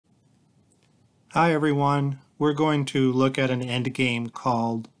Hi everyone, we're going to look at an endgame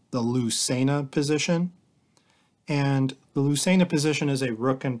called the Lucena position. And the Lucena position is a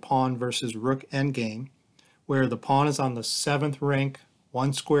rook and pawn versus rook endgame, where the pawn is on the 7th rank,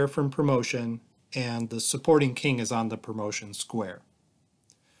 1 square from promotion, and the supporting king is on the promotion square.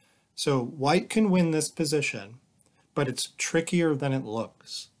 So white can win this position, but it's trickier than it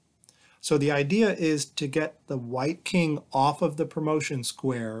looks. So the idea is to get the white king off of the promotion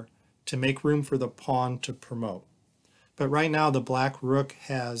square to make room for the pawn to promote. But right now the black rook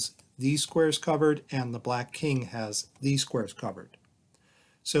has these squares covered and the black king has these squares covered.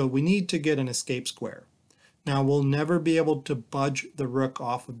 So we need to get an escape square. Now we'll never be able to budge the rook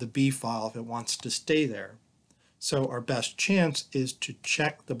off of the b file if it wants to stay there. So our best chance is to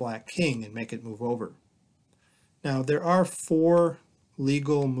check the black king and make it move over. Now there are 4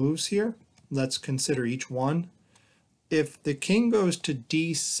 legal moves here. Let's consider each one. If the king goes to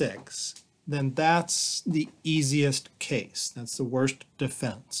d6, then that's the easiest case. That's the worst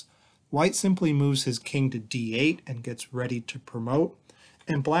defense. White simply moves his king to d8 and gets ready to promote,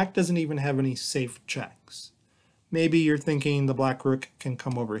 and black doesn't even have any safe checks. Maybe you're thinking the black rook can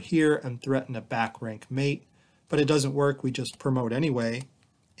come over here and threaten a back rank mate, but it doesn't work. We just promote anyway,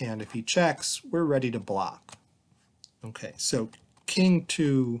 and if he checks, we're ready to block. Okay, so king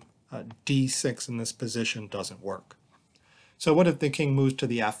to d6 in this position doesn't work. So what if the king moves to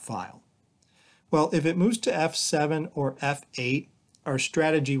the f file? Well, if it moves to f7 or f8, our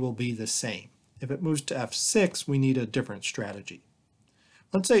strategy will be the same. If it moves to f6, we need a different strategy.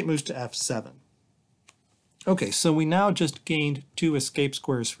 Let's say it moves to f7. Okay, so we now just gained 2 escape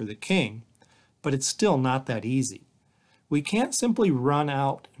squares for the king, but it's still not that easy. We can't simply run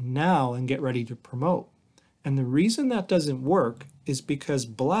out now and get ready to promote. And the reason that doesn't work is because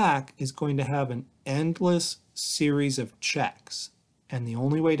black is going to have an endless series of checks. And the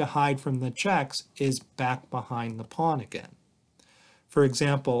only way to hide from the checks is back behind the pawn again. For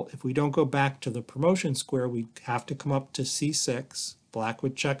example, if we don't go back to the promotion square, we have to come up to c6. Black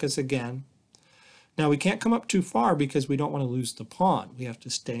would check us again. Now we can't come up too far because we don't want to lose the pawn. We have to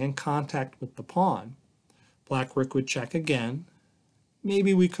stay in contact with the pawn. Black rook would check again.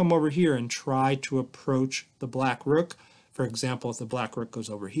 Maybe we come over here and try to approach the black rook. For example, if the black rook goes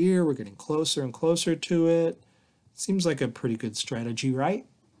over here, we're getting closer and closer to it. Seems like a pretty good strategy, right?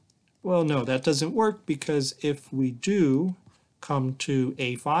 Well, no, that doesn't work because if we do come to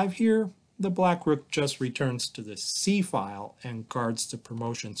a5 here, the black rook just returns to the c file and guards the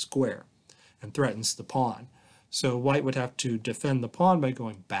promotion square and threatens the pawn. So white would have to defend the pawn by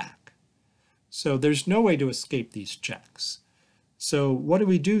going back. So there's no way to escape these checks. So what do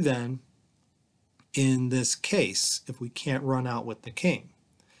we do then in this case if we can't run out with the king?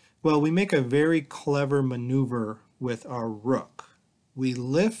 Well, we make a very clever maneuver with our rook. We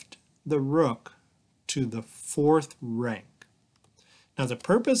lift the rook to the 4th rank. Now the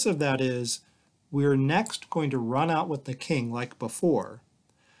purpose of that is we're next going to run out with the king like before,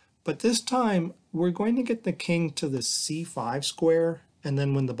 but this time we're going to get the king to the c5 square, and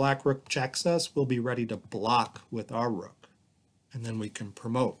then when the black rook checks us, we'll be ready to block with our rook, and then we can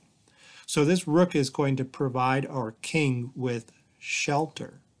promote. So this rook is going to provide our king with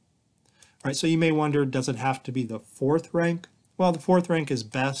shelter. All right, so you may wonder, does it have to be the 4th rank? Well, the 4th rank is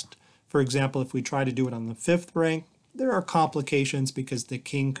best. For example, if we try to do it on the 5th rank, there are complications because the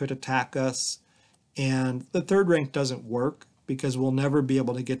king could attack us. And the 3rd rank doesn't work because we'll never be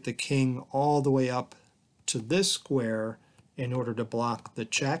able to get the king all the way up to this square in order to block the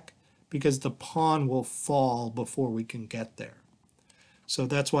check, because the pawn will fall before we can get there. So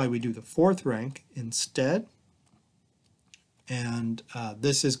that's why we do the 4th rank instead. And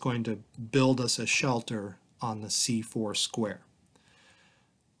this is going to build us a shelter on the c4 square.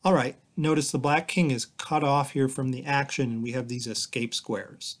 All right, notice the black king is cut off here from the action and we have these escape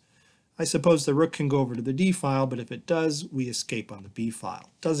squares. I suppose the rook can go over to the d file, but if it does, we escape on the b file.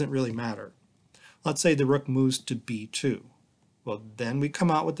 Doesn't really matter. Let's say the rook moves to b2. Well, then we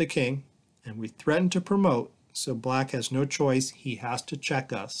come out with the king and we threaten to promote, so black has no choice. He has to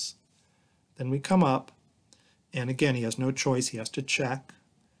check us. Then we come up, and again, he has no choice. He has to check.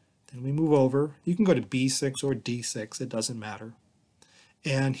 Then we move over. You can go to b6 or d6. It doesn't matter.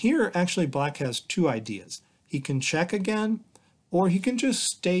 And here, actually, black has 2 ideas. He can check again, or he can just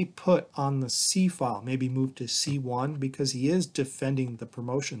stay put on the c file, maybe move to c1, because he is defending the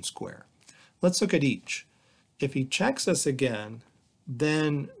promotion square. Let's look at each. If he checks us again,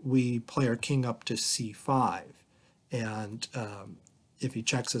 then we play our king up to c5. And if he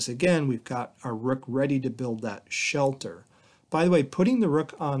checks us again, we've got our rook ready to build that shelter. By the way, putting the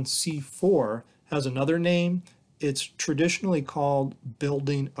rook on c4 has another name. It's traditionally called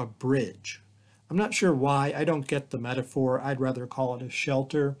building a bridge. I'm not sure why. I don't get the metaphor. I'd rather call it a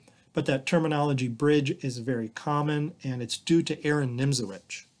shelter. But that terminology bridge is very common, and it's due to Aaron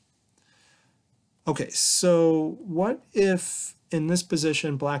Nimzowitsch. Okay, so what if in this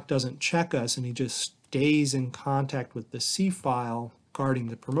position black doesn't check us and he just stays in contact with the C file guarding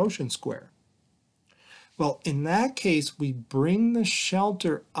the promotion square? Well, in that case, we bring the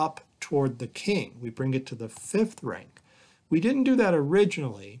shelter up toward the king. We bring it to the 5th rank. We didn't do that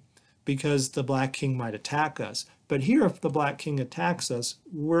originally because the black king might attack us. But here, if the black king attacks us,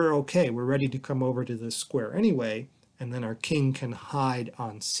 we're okay. We're ready to come over to this square anyway, and then our king can hide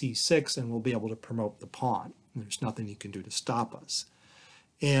on c6 and we'll be able to promote the pawn. There's nothing he can do to stop us.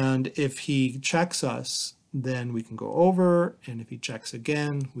 And if he checks us, then we can go over, and if he checks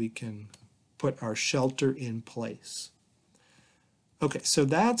again, we can put our shelter in place. Okay, so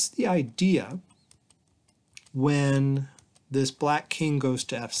that's the idea when this black king goes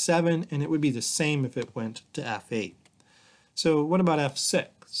to f7, and it would be the same if it went to f8. So what about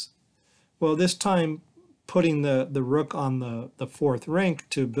f6? Well, this time putting the rook on the 4th rank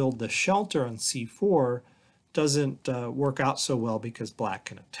to build the shelter on c4 doesn't work out so well because black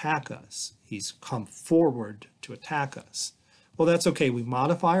can attack us. He's come forward to attack us. Well, that's okay. We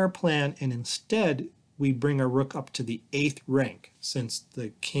modify our plan, and instead we bring our rook up to the 8th rank since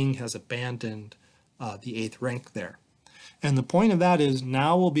the king has abandoned the 8th rank there. And the point of that is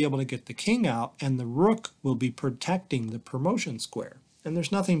now we'll be able to get the king out, and the rook will be protecting the promotion square. And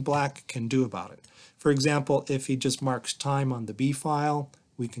there's nothing black can do about it. For example, if he just marks time on the b file,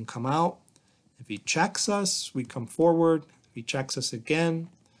 we can come out. If he checks us, we come forward. If he checks us again,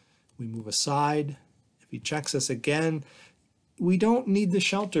 we move aside. If he checks us again, we don't need the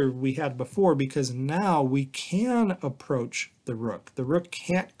shelter we had before because now we can approach the rook. The rook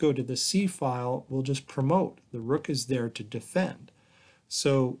can't go to the c file. We'll just promote. The rook is there to defend.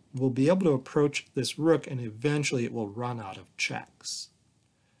 So we'll be able to approach this rook, and eventually it will run out of checks.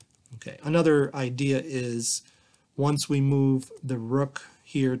 Okay, another idea is once we move the rook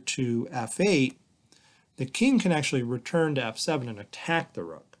here to f8, the king can actually return to f7 and attack the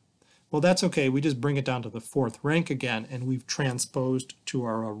rook. Well, that's okay. We just bring it down to the 4th rank again, and we've transposed to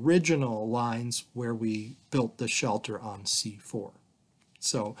our original lines where we built the shelter on c4.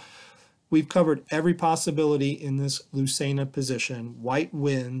 So we've covered every possibility in this Lucena position. White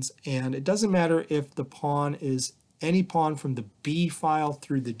wins, and it doesn't matter if the pawn is any pawn from the b file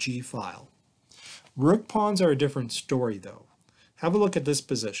through the g file. Rook pawns are a different story, though. Have a look at this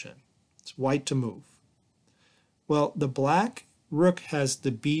position. It's white to move. Well, the black rook has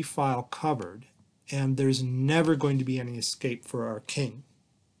the b file covered, and there's never going to be any escape for our king.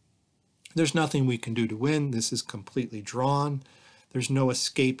 There's nothing we can do to win. This is completely drawn. There's no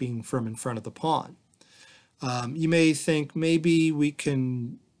escaping from in front of the pawn. You may think maybe we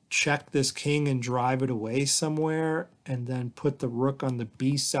can check this king and drive it away somewhere and then put the rook on the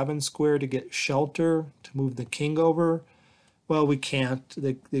b7 square to get shelter to move the king over. Well, we can't.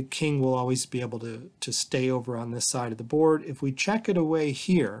 The king will always be able to stay over on this side of the board. If we check it away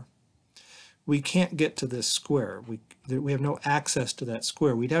here, we can't get to this square. We have no access to that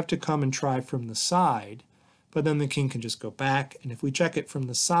square. We'd have to come and try from the side, but then the king can just go back. And if we check it from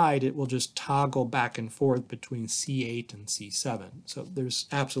the side, it will just toggle back and forth between c8 and c7. So there's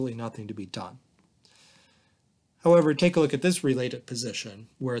absolutely nothing to be done. However, take a look at this related position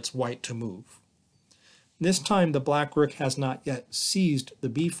where it's white to move. This time the black rook has not yet seized the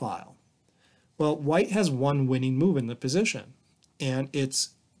b file. Well, white has one winning move in the position, and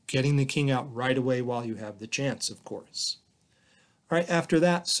it's getting the king out right away while you have the chance, of course. All right, after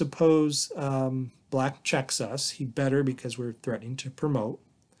that, suppose black checks us. He better because we're threatening to promote.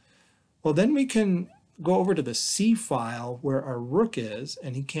 Well, then we can go over to the c file where our rook is,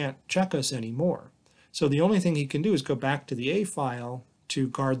 and he can't check us anymore. So the only thing he can do is go back to the a file to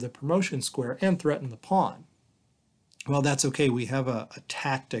guard the promotion square and threaten the pawn. Well, that's okay. We have a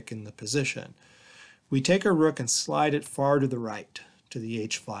tactic in the position. We take our rook and slide it far to the right, to the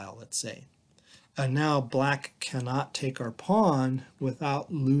h file, let's say. And now black cannot take our pawn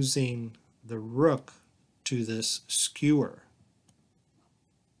without losing the rook to this skewer.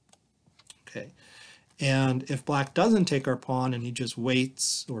 Okay, and if black doesn't take our pawn and he just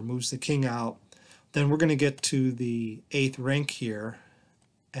waits or moves the king out, then we're going to get to the 8th rank here,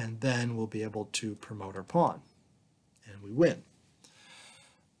 and then we'll be able to promote our pawn, and we win.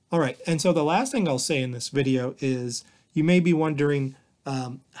 All right, and so the last thing I'll say in this video is you may be wondering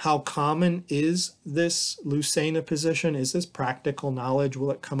how common is this Lucena position? Is this practical knowledge?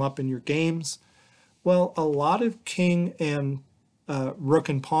 Will it come up in your games? Well, a lot of king and rook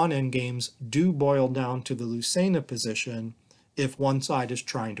and pawn endgames do boil down to the Lucena position if one side is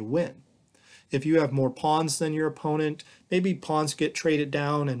trying to win. If you have more pawns than your opponent, maybe pawns get traded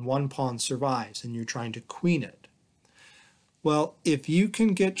down and one pawn survives and you're trying to queen it. Well, if you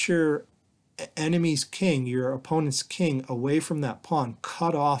can get your enemy's king, your opponent's king, away from that pawn,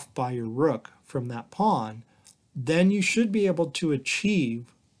 cut off by your rook from that pawn, then you should be able to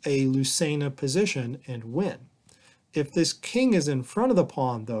achieve a Lucena position and win. If this king is in front of the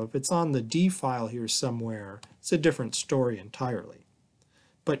pawn, though, if it's on the D file here somewhere, it's a different story entirely.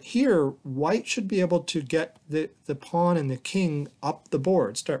 But here, white should be able to get the pawn and the king up the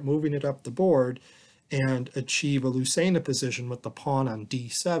board, start moving it up the board, and achieve a Lucena position with the pawn on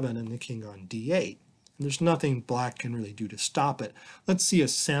D7 and the king on D8. And there's nothing black can really do to stop it. Let's see a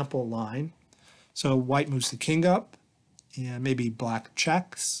sample line. So white moves the king up, and maybe black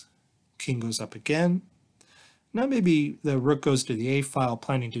checks. King goes up again. Now maybe the rook goes to the A file,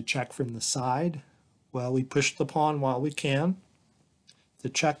 planning to check from the side. Well, we push the pawn while we can. The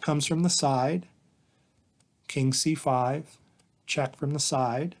check comes from the side. King C5, check from the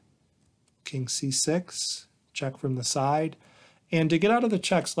side. King C6, check from the side. And to get out of the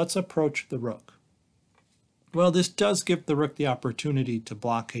checks, let's approach the rook. Well, this does give the rook the opportunity to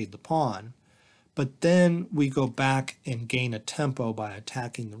blockade the pawn, but then we go back and gain a tempo by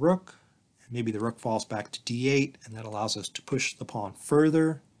attacking the rook. And maybe the rook falls back to D8, and that allows us to push the pawn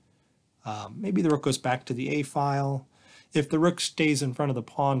further. Maybe the rook goes back to the A file. If the rook stays in front of the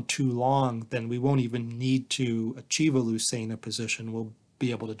pawn too long, then we won't even need to achieve a Lucena position. We'll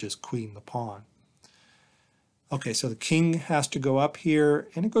be able to just queen the pawn. Okay, so the king has to go up here,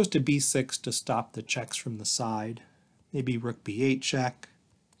 and it goes to B6 to stop the checks from the side. Maybe rook B8 check,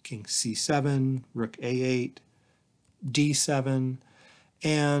 king C7, rook A8, D7,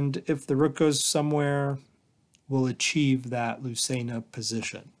 and if the rook goes somewhere, we'll achieve that Lucena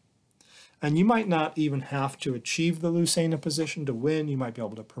position. And you might not even have to achieve the Lucena position to win. You might be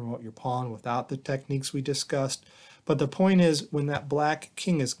able to promote your pawn without the techniques we discussed. But the point is, when that black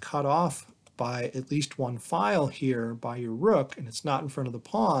king is cut off by at least one file here by your rook, and it's not in front of the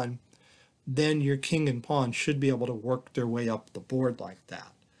pawn, then your king and pawn should be able to work their way up the board like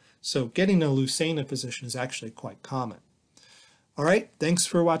that. So getting a Lucena position is actually quite common. All right, thanks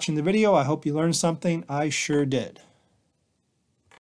for watching the video. I hope you learned something. I sure did.